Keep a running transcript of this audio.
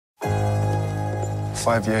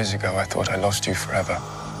5 years ago, I thought I lost you forever.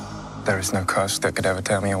 There is no curse that could ever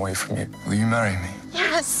tear me away from you. Will you marry me?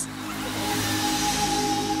 Yes.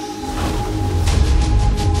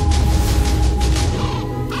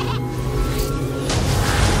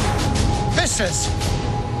 Mistress,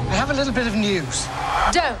 I have a little bit of news.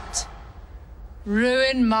 Don't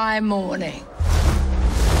ruin my morning.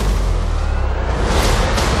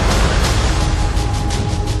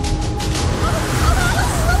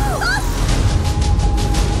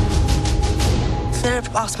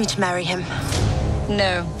 Philip asked me to marry him.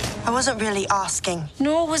 No. I wasn't really asking.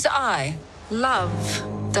 Nor was I. Love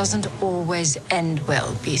doesn't always end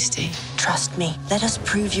well, Beastie. Trust me. Let us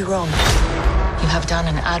prove you wrong. You have done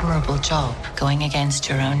an admirable job going against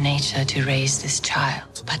your own nature to raise this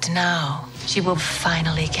child. But now, she will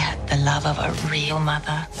finally get the love of a real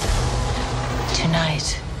mother.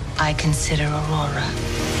 Tonight, I consider Aurora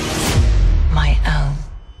my own.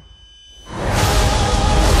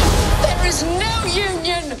 There is no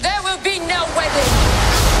union. There will be no wedding.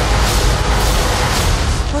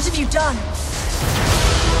 What have you done?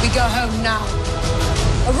 We go home now.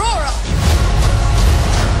 Aurora!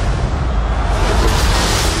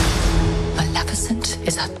 Maleficent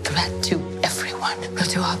is a threat to everyone. We'll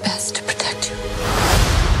do our best to protect you.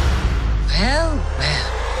 Well, well.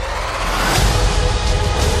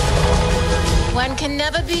 One can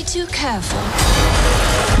never be too careful.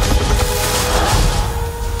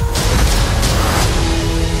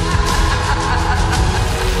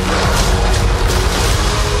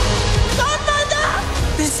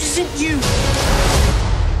 This isn't you.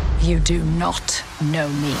 You do not know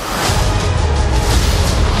me.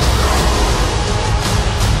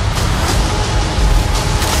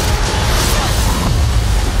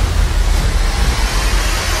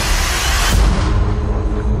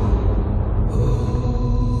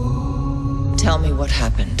 Tell me what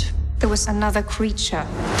happened. There was another creature.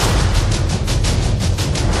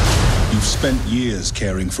 You've spent years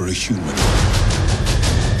caring for a human.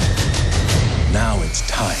 Now it's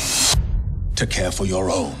time to care for your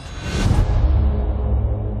own.